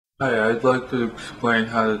Hi, I'd like to explain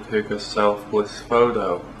how to take a selfless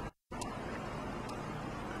photo.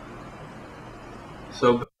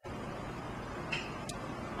 So,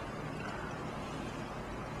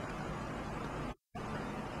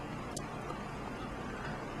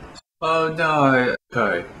 oh no,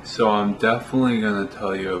 okay, so I'm definitely gonna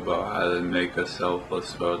tell you about how to make a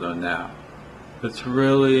selfless photo now. It's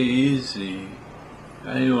really easy.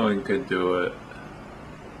 Anyone could do it.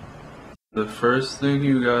 The first thing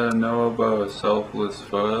you gotta know about a selfless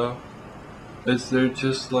photo is they're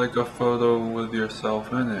just like a photo with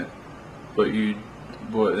yourself in it. But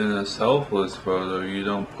in a selfless photo, you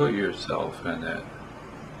don't put yourself in it.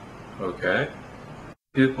 Okay?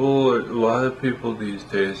 A lot of people these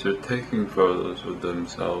days are taking photos with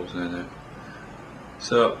themselves in it.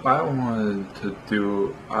 So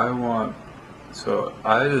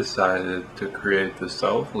I decided to create the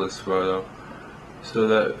selfless photo so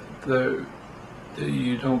that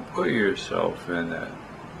you don't put yourself in it.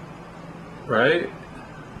 Right?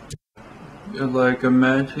 Like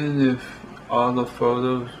imagine if all the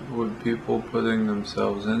photos with people putting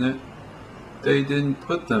themselves in it, they didn't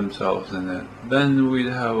put themselves in it. Then we'd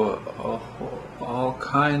have all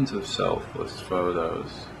kinds of selfless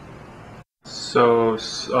photos. So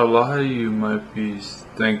a lot of you might be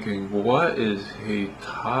thinking, what is he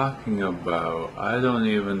talking about? I don't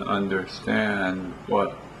even understand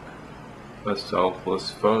what a selfless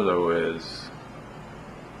photo is.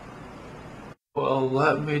 Well,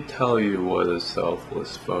 let me tell you what a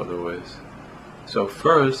selfless photo is. So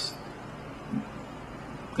first,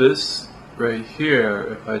 this right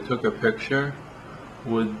here, if I took a picture,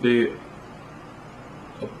 would be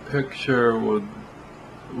a picture would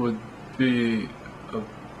be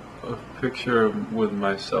a picture with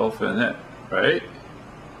myself in it, right?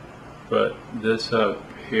 But this up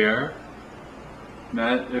here,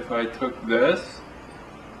 Matt, if I took this,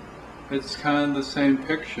 it's kind of the same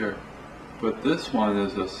picture, but this one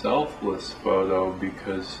is a selfless photo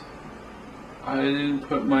because I didn't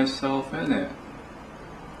put myself in it.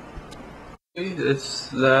 It's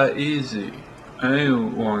that easy.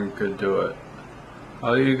 Anyone could do it.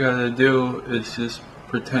 All you gotta do is just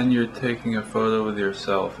pretend you're taking a photo with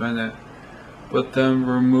yourself in it, but then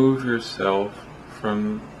remove yourself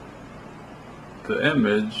from the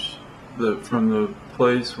image, from the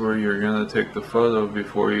place where you're gonna take the photo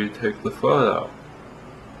before you take the photo.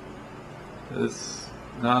 It's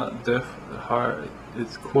not hard.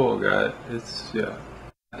 It's cool, guys. Yeah.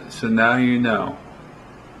 So now you know.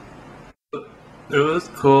 It was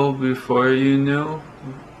cool before you knew,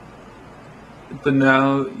 but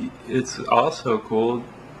now it's also cool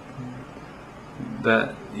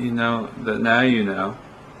that now you know.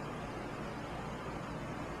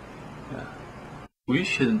 Yeah. We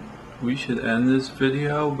should end this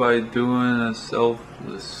video by doing a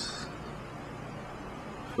selfless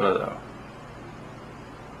photo.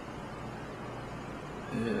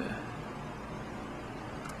 Yeah.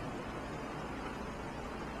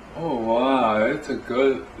 Oh wow, that's a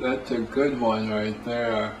good one right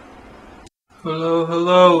there.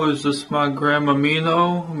 Hello, is this my Grandma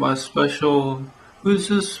Mino? My special, who's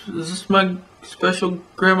this? Is this my special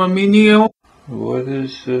Grandma Mino? What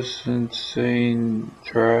is this insane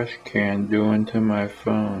trash can doing to my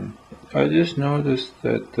phone? I just noticed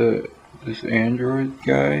that this Android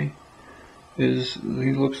guy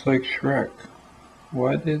he looks like Shrek.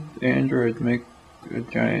 Why did Android make a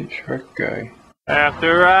giant Shrek guy?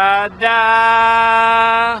 After I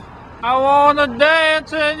die, I wanna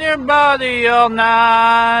dance in your body all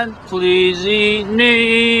night. Please eat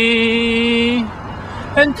me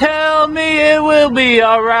and tell me it will be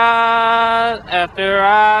alright after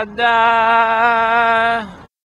I die.